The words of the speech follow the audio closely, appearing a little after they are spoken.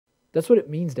That's what it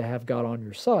means to have God on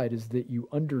your side, is that you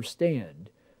understand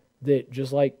that,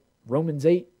 just like Romans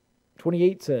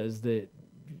 8:28 says, that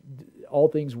all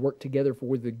things work together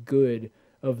for the good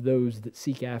of those that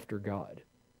seek after God.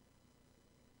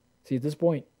 See, at this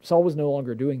point, Saul was no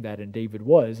longer doing that, and David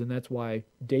was, and that's why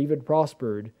David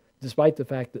prospered, despite the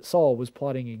fact that Saul was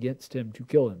plotting against him to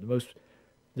kill him.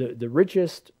 The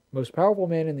richest, most powerful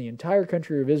man in the entire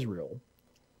country of Israel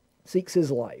seeks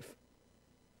his life,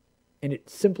 and it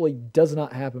simply does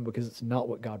not happen because it's not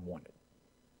what God wanted.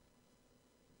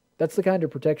 That's the kind of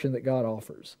protection that God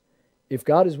offers. If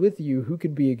God is with you, who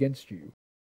can be against you?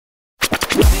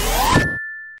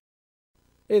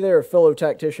 Hey there, fellow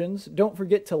tacticians. Don't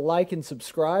forget to like and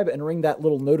subscribe and ring that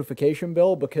little notification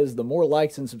bell, because the more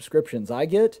likes and subscriptions I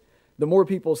get, the more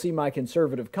people see my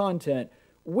conservative content,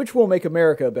 which will make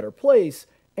America a better place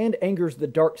and angers the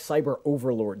dark cyber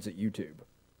overlords at YouTube.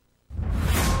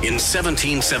 In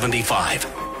 1775,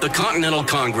 the Continental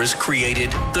Congress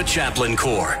created the Chaplain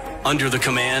Corps. Under the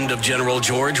command of General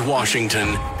George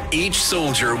Washington, each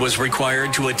soldier was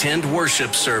required to attend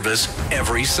worship service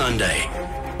every Sunday.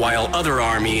 While other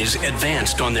armies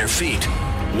advanced on their feet,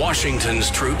 Washington's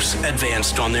troops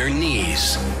advanced on their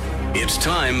knees. It's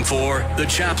time for the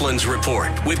Chaplain's Report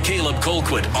with Caleb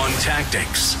Colquitt on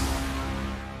tactics.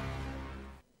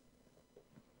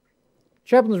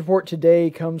 Chaplain's Report today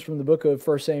comes from the book of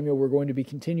 1 Samuel. We're going to be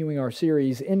continuing our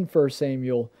series in 1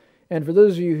 Samuel. And for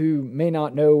those of you who may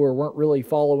not know or weren't really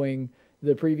following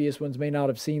the previous ones, may not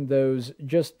have seen those,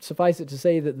 just suffice it to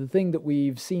say that the thing that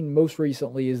we've seen most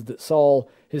recently is that Saul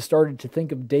has started to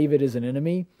think of David as an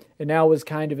enemy, and now is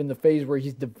kind of in the phase where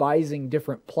he's devising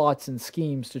different plots and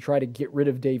schemes to try to get rid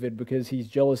of David because he's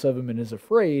jealous of him and is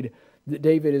afraid that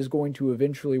David is going to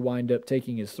eventually wind up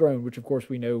taking his throne, which of course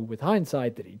we know with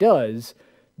hindsight that he does,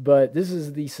 but this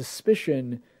is the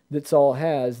suspicion that Saul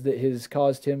has that has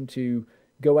caused him to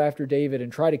go after David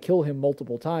and try to kill him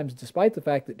multiple times, despite the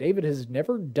fact that David has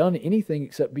never done anything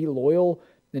except be loyal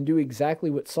and do exactly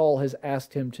what Saul has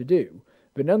asked him to do.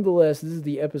 But nonetheless, this is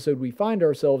the episode we find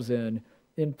ourselves in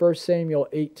 1 Samuel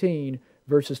 18,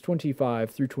 verses 25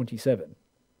 through 27.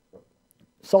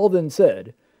 Saul then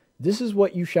said, "This is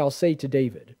what you shall say to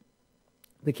David.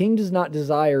 The king does not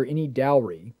desire any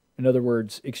dowry," in other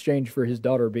words, exchange for his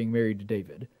daughter being married to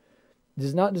David,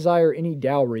 "does not desire any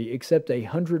dowry except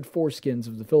 100 foreskins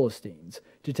of the Philistines,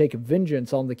 to take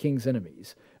vengeance on the king's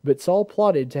enemies. But Saul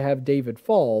plotted to have David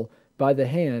fall by the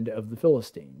hand of the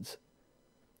Philistines."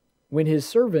 When his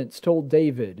servants told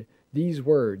David these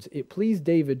words, it pleased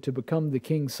David to become the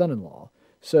king's son-in-law.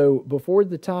 So before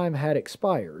the time had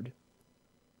expired,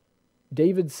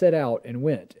 David set out and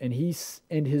went, and he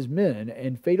and his men,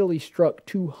 and fatally struck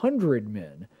 200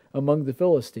 men among the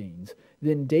Philistines.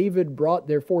 Then David brought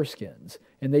their foreskins,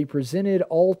 and they presented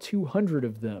all 200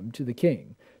 of them to the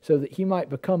king, so that he might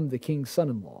become the king's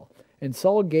son-in-law. And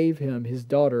Saul gave him his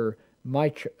daughter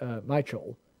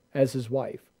Michal as his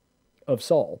wife of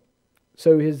Saul.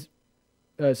 So his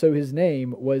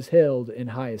name was held in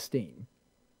high esteem.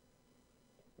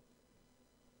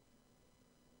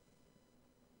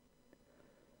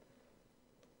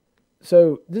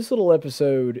 So this little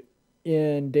episode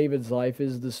in David's life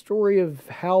is the story of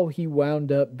how he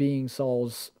wound up being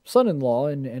Saul's son-in-law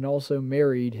and also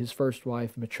married his first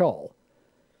wife, Michal.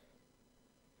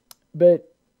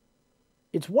 But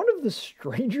it's one of the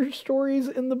stranger stories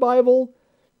in the Bible.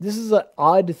 This is an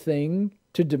odd thing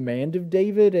to demand of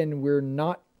David, and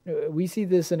we see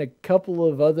this in a couple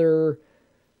of other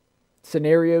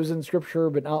scenarios in Scripture,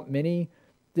 but not many.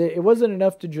 It wasn't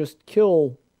enough to just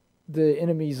kill the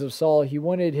enemies of Saul. He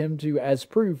wanted him to, as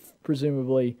proof,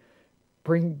 presumably,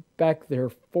 bring back their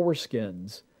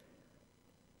foreskins.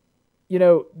 You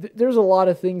know, there's a lot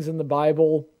of things in the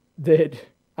Bible that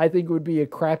I think would be a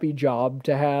crappy job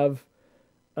to have.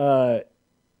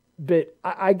 But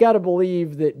I got to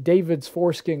believe that David's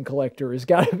foreskin collector has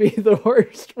got to be the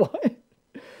worst one.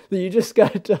 That you just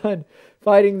got done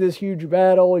fighting this huge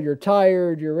battle, you're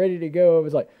tired, you're ready to go. It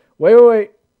was like,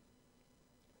 wait.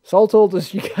 Saul told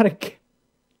us you got to...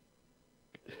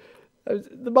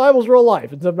 The Bible's real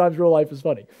life, and sometimes real life is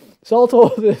funny. Saul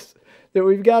told us that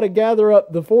we've got to gather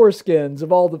up the foreskins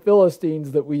of all the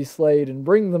Philistines that we slayed and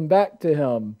bring them back to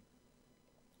him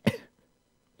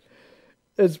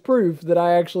as proof that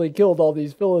I actually killed all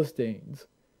these Philistines.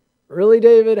 Really,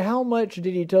 David? How much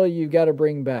did he tell you you've got to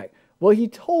bring back? Well, he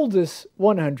told us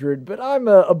 100, but I'm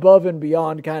a above and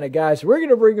beyond kind of guy, so we're going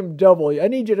to bring him double. I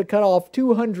need you to cut off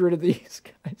 200 of these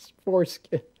guys'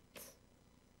 foreskins.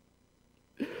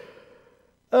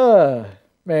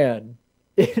 Man.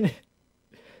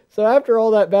 So after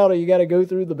all that battle, you got to go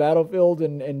through the battlefield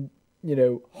and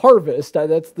harvest.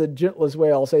 That's the gentlest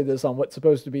way I'll say this on what's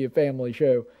supposed to be a family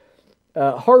show.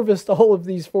 Harvest all of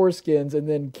these foreskins and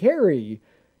then carry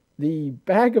the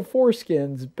bag of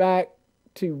foreskins back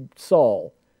to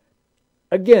Saul.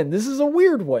 Again, this is a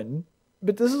weird one,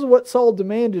 but this is what Saul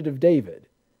demanded of David.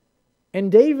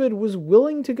 And David was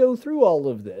willing to go through all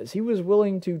of this. He was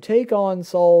willing to take on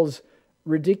Saul's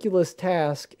ridiculous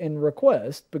task and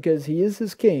request because he is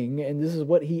his king, and this is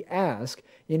what he asked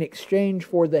in exchange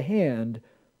for the hand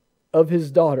of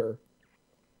his daughter.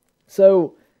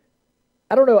 So,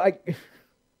 I don't know,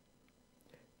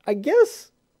 I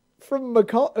guess from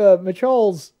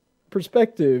Michal's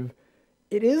perspective,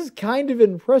 it is kind of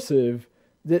impressive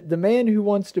that the man who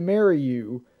wants to marry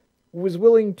you was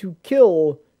willing to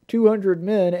kill 200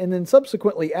 men, and then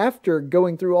subsequently, after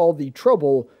going through all the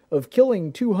trouble of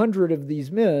killing 200 of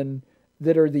these men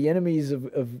that are the enemies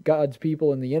of God's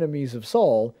people and the enemies of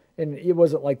Saul, and it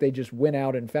wasn't like they just went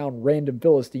out and found random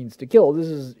Philistines to kill. This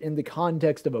is in the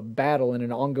context of a battle and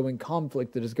an ongoing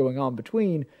conflict that is going on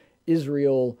between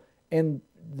Israel and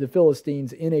the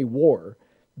Philistines in a war.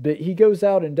 But he goes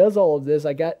out and does all of this.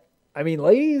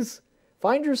 Ladies,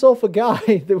 find yourself a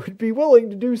guy that would be willing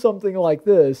to do something like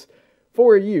this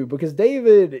for you, because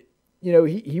David,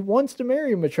 he wants to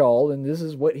marry Michal, and this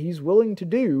is what he's willing to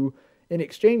do in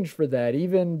exchange for that.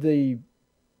 Even the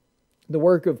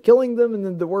work of killing them, and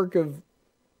then the work of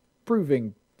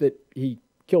proving that he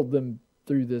killed them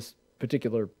through this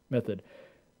particular method.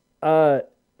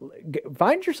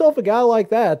 Find yourself a guy like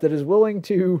that is willing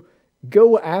to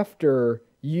go after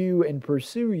you and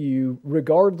pursue you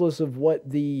regardless of what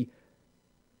the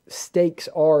stakes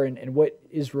are and what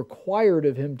is required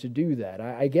of him to do that.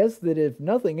 I guess that if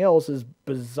nothing else, as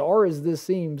bizarre as this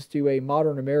seems to a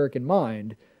modern American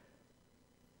mind,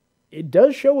 it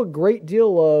does show a great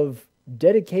deal of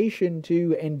dedication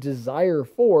to and desire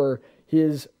for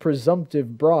his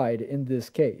presumptive bride in this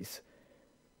case.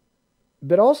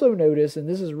 But also notice, and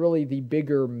this is really the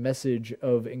bigger message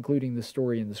of including the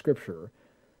story in the scripture,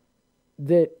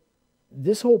 that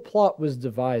this whole plot was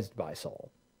devised by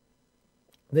Saul.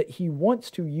 That he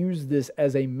wants to use this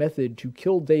as a method to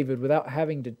kill David without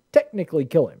having to technically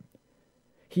kill him.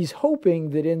 He's hoping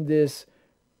that in this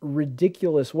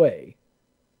ridiculous way,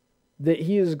 that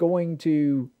he is going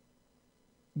to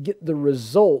get the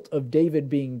result of David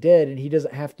being dead, and he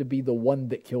doesn't have to be the one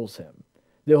that kills him.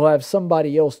 They'll have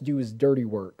somebody else do his dirty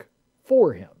work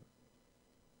for him.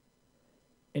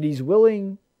 And he's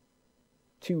willing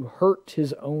to hurt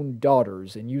his own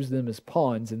daughters and use them as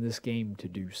pawns in this game to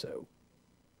do so.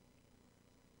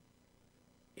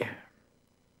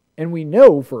 And we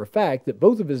know for a fact that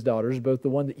both of his daughters, both the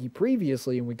one that he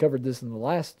previously, and we covered this in the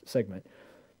last segment,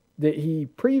 that he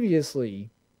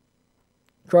previously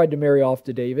tried to marry off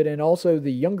to David, and also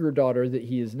the younger daughter that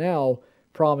he is now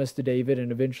promised to David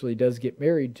and eventually does get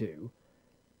married to,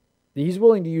 he's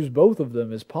willing to use both of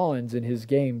them as pawns in his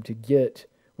game to get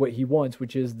what he wants,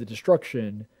 which is the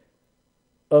destruction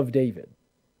of David.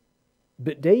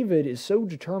 But David is so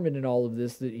determined in all of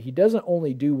this that he doesn't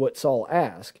only do what Saul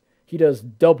asked, he does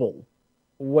double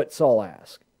what Saul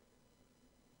asked.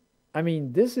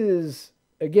 This is,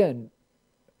 again,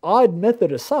 odd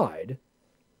method aside,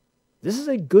 this is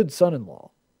a good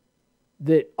son-in-law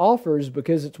that offers,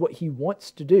 because it's what he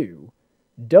wants to do,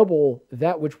 double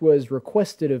that which was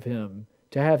requested of him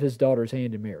to have his daughter's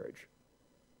hand in marriage.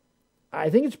 I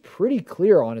think it's pretty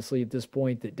clear, honestly, at this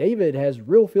point, that David has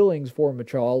real feelings for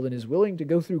Michal and is willing to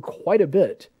go through quite a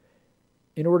bit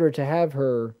in order to have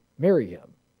her marry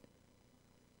him.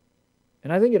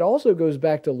 And I think it also goes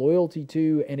back to loyalty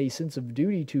to and a sense of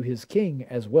duty to his king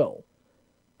as well.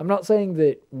 I'm not saying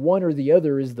that one or the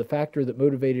other is the factor that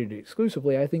motivated it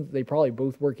exclusively. I think they probably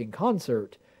both work in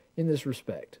concert in this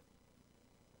respect.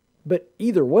 But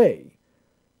either way,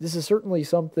 this is certainly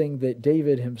something that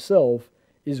David himself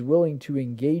is willing to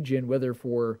engage in, whether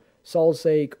for Saul's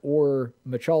sake or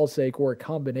Michal's sake or a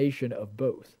combination of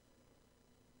both.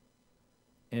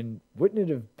 And wouldn't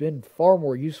it have been far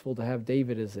more useful to have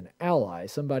David as an ally,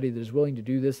 somebody that is willing to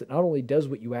do this, that not only does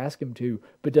what you ask him to,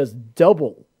 but does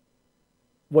double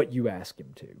what you ask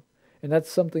him to? And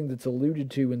that's something that's alluded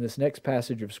to in this next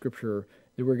passage of Scripture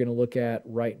that we're going to look at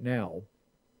right now,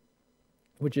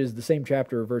 which is the same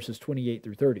chapter, verses 28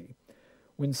 through 30.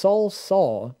 When Saul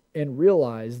saw and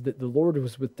realized that the Lord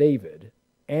was with David,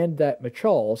 and that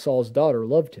Michal, Saul's daughter,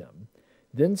 loved him,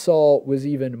 then Saul was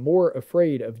even more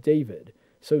afraid of David.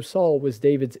 So Saul was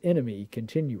David's enemy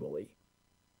continually.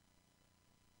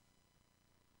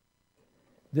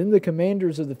 Then the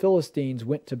commanders of the Philistines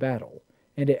went to battle,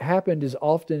 and it happened as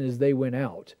often as they went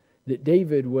out, that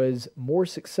David was more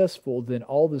successful than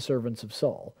all the servants of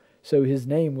Saul. so his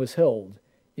name was held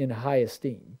in high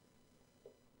esteem.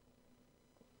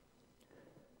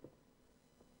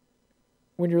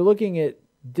 When you're looking at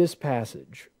this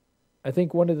passage, I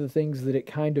think one of the things that it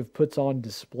kind of puts on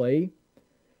display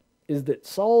is that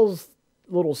Saul's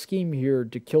little scheme here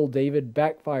to kill David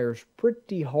backfires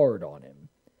pretty hard on him.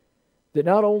 That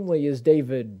not only is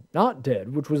David not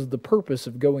dead, which was the purpose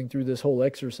of going through this whole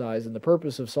exercise and the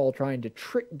purpose of Saul trying to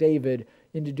trick David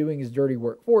into doing his dirty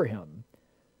work for him,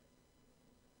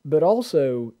 but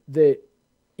also that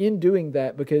in doing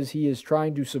that, because he is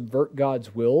trying to subvert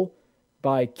God's will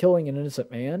by killing an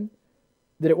innocent man,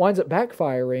 that it winds up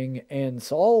backfiring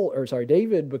and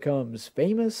David becomes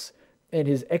famous and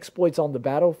his exploits on the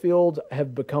battlefield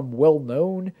have become well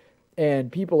known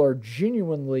and people are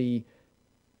genuinely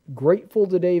grateful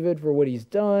to David for what he's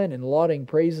done and lauding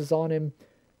praises on him.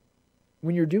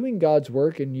 When you're doing God's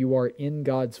work and you are in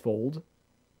God's fold,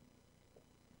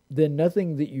 then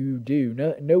nothing that you do,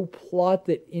 no plot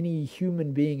that any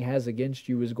human being has against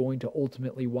you is going to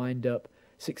ultimately wind up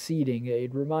succeeding.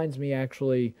 It reminds me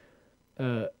actually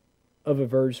of a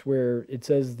verse where it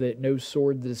says that no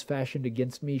sword that is fashioned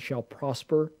against me shall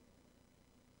prosper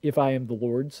if I am the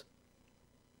Lord's.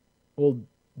 Well,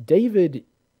 David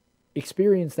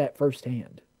experienced that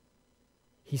firsthand.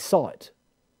 He saw it.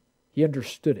 He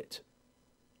understood it.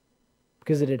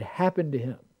 Because it had happened to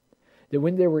him. That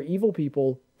when there were evil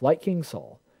people like King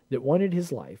Saul that wanted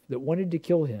his life, that wanted to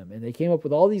kill him, and they came up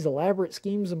with all these elaborate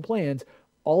schemes and plans,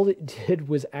 all it did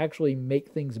was actually make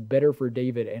things better for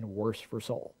David and worse for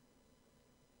Saul.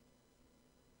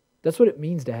 That's what it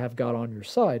means to have God on your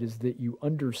side, is that you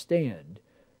understand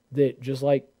that just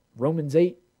like Romans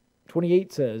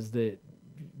 8:28 says, that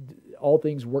all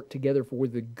things work together for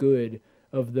the good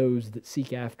of those that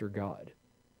seek after God.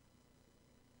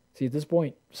 See, at this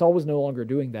point, Saul was no longer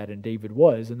doing that, and David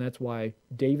was, and that's why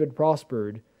David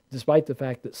prospered, despite the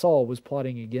fact that Saul was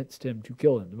plotting against him to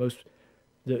kill him.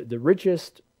 The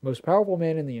richest, most powerful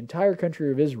man in the entire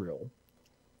country of Israel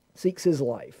seeks his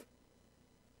life,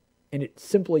 and it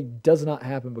simply does not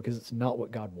happen because it's not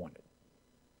what God wanted.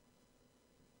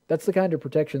 That's the kind of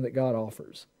protection that God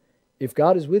offers. If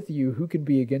God is with you, who can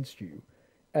be against you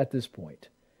at this point?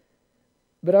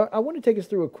 But I want to take us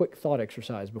through a quick thought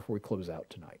exercise before we close out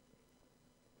tonight.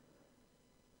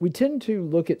 We tend to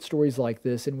look at stories like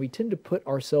this and we tend to put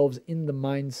ourselves in the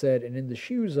mindset and in the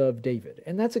shoes of David.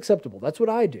 And that's acceptable. That's what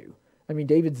I do. I mean,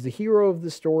 David's the hero of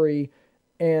the story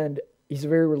and he's a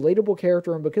very relatable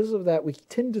character. And because of that, we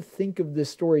tend to think of this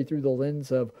story through the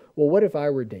lens of, well, what if I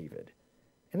were David?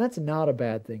 And that's not a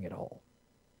bad thing at all.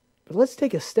 But let's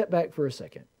take a step back for a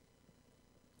second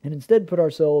and instead put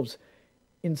ourselves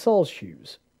in Saul's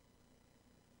shoes.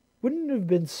 Wouldn't it have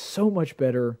been so much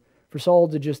better for Saul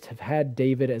to just have had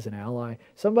David as an ally?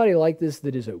 Somebody like this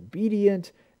that is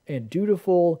obedient and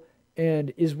dutiful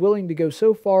and is willing to go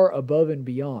so far above and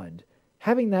beyond.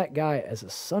 Having that guy as a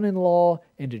son-in-law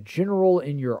and a general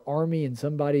in your army and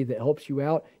somebody that helps you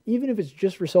out, even if it's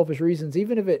just for selfish reasons,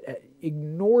 even if it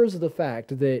ignores the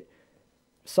fact that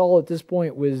Saul at this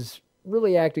point was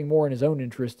really acting more in his own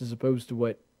interest as opposed to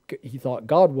what he thought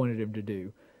God wanted him to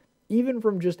do, even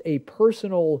from just a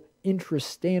personal interest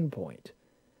standpoint,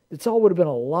 that Saul would have been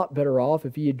a lot better off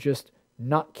if he had just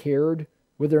not cared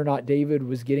whether or not David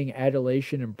was getting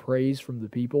adulation and praise from the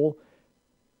people,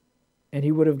 and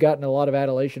he would have gotten a lot of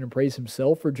adulation and praise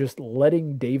himself for just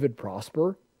letting David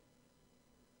prosper.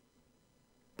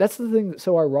 That's the thing that's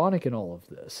so ironic in all of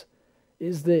this,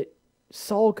 is that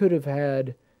Saul could have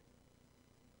had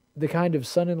the kind of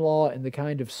son-in-law and the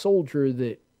kind of soldier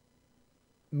that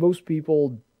most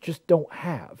people just don't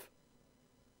have,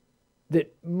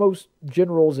 that most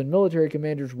generals and military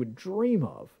commanders would dream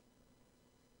of.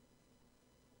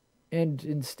 And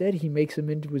instead he makes him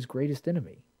into his greatest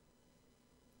enemy.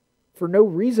 For no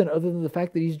reason other than the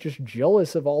fact that he's just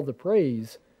jealous of all the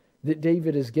praise that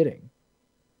David is getting.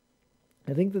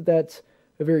 I think that that's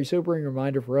a very sobering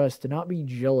reminder for us to not be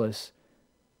jealous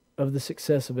of the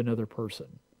success of another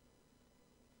person.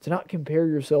 To not compare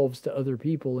yourselves to other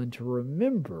people and to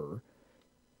remember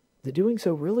that doing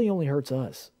so really only hurts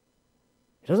us.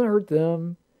 It doesn't hurt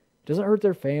them. It doesn't hurt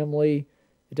their family.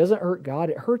 It doesn't hurt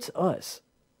God. It hurts us.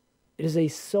 It is a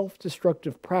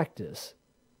self-destructive practice.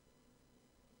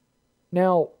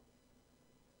 Now,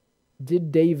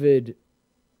 did David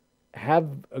have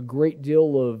a great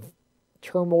deal of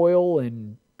turmoil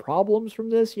and problems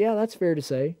from this? Yeah, that's fair to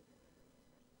say.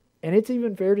 And it's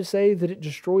even fair to say that it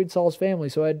destroyed Saul's family.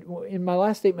 So in my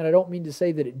last statement, I don't mean to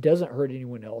say that it doesn't hurt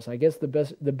anyone else. I guess the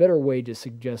better way to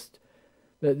suggest,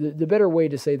 the better way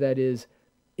to say that is,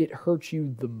 it hurts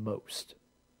you the most.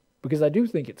 Because I do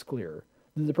think it's clear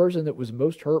that the person that was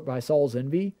most hurt by Saul's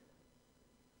envy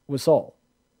was Saul.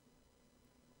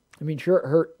 I mean, sure, it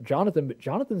hurt Jonathan, but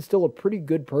Jonathan's still a pretty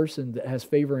good person that has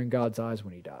favor in God's eyes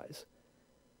when he dies.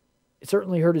 It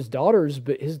certainly hurt his daughters,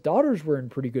 but his daughters were in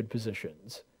pretty good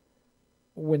positions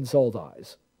when Saul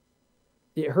dies.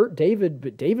 It hurt David,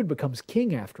 but David becomes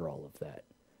king after all of that.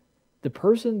 The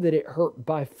person that it hurt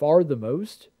by far the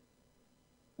most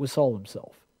was Saul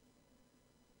himself.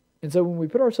 And so when we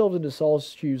put ourselves into Saul's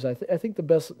shoes, I think the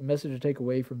best message to take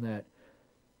away from that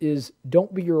is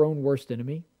don't be your own worst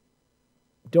enemy.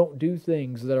 Don't do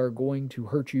things that are going to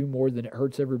hurt you more than it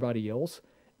hurts everybody else.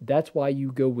 That's why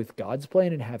you go with God's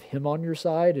plan and have him on your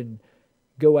side and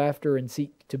go after and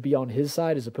seek to be on his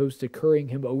side as opposed to currying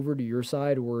him over to your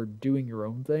side or doing your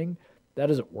own thing. That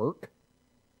doesn't work.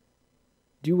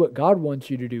 Do what God wants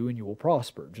you to do and you will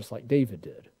prosper, just like David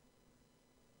did.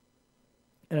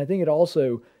 And I think it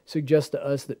also suggests to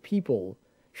us that people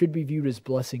should be viewed as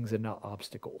blessings and not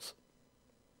obstacles.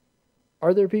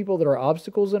 Are there people that are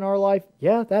obstacles in our life?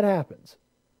 Yeah, that happens.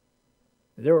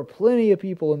 There were plenty of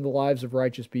people in the lives of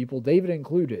righteous people, David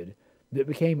included, that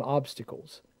became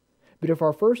obstacles. But if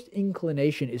our first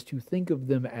inclination is to think of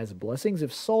them as blessings,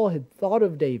 if Saul had thought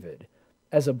of David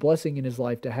as a blessing in his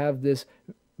life to have this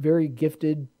very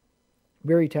gifted,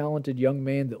 very talented young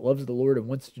man that loves the Lord and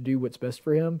wants to do what's best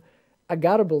for him, I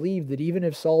gotta believe that even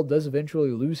if Saul does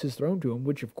eventually lose his throne to him,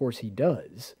 which of course he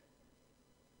does,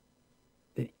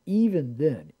 that even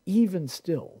then, even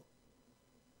still,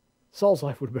 Saul's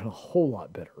life would have been a whole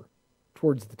lot better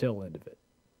towards the tail end of it.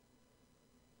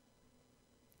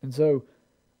 And so,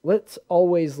 let's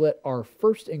always let our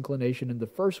first inclination and the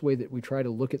first way that we try to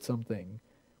look at something,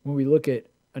 when we look at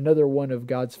another one of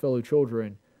God's fellow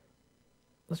children,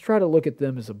 let's try to look at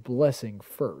them as a blessing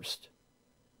first,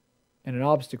 and an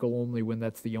obstacle only when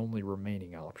that's the only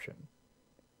remaining option.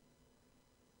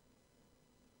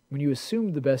 When you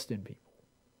assume the best in people,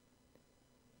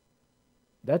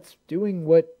 that's doing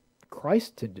what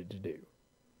Christ tended to do.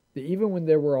 That even when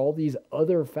there were all these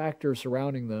other factors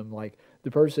surrounding them, like the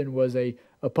person was a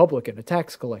publican, a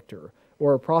tax collector,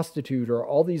 or a prostitute, or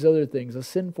all these other things, a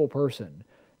sinful person,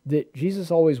 that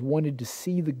Jesus always wanted to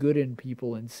see the good in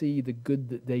people and see the good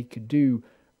that they could do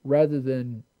rather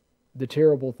than the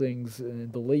terrible things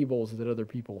and the labels that other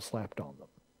people slapped on them.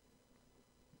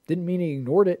 Didn't mean he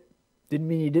ignored it. Didn't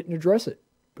mean he didn't address it,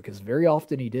 because very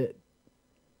often he did.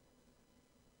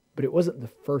 But it wasn't the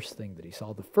first thing that he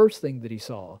saw. The first thing that he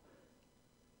saw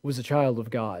was a child of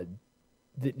God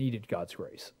that needed God's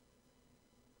grace.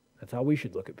 That's how we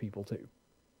should look at people too.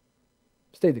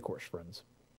 Stay the course, friends.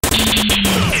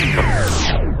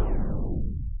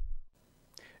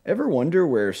 Ever wonder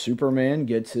where Superman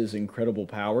gets his incredible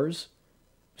powers?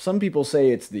 Some people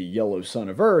say it's the yellow sun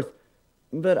of Earth,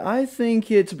 but I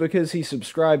think it's because he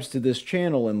subscribes to this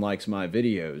channel and likes my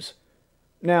videos.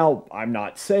 Now, I'm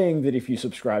not saying that if you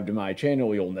subscribe to my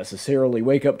channel you'll necessarily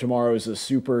wake up tomorrow as a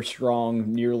super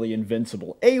strong, nearly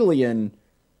invincible alien,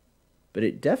 but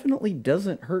it definitely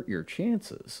doesn't hurt your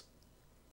chances.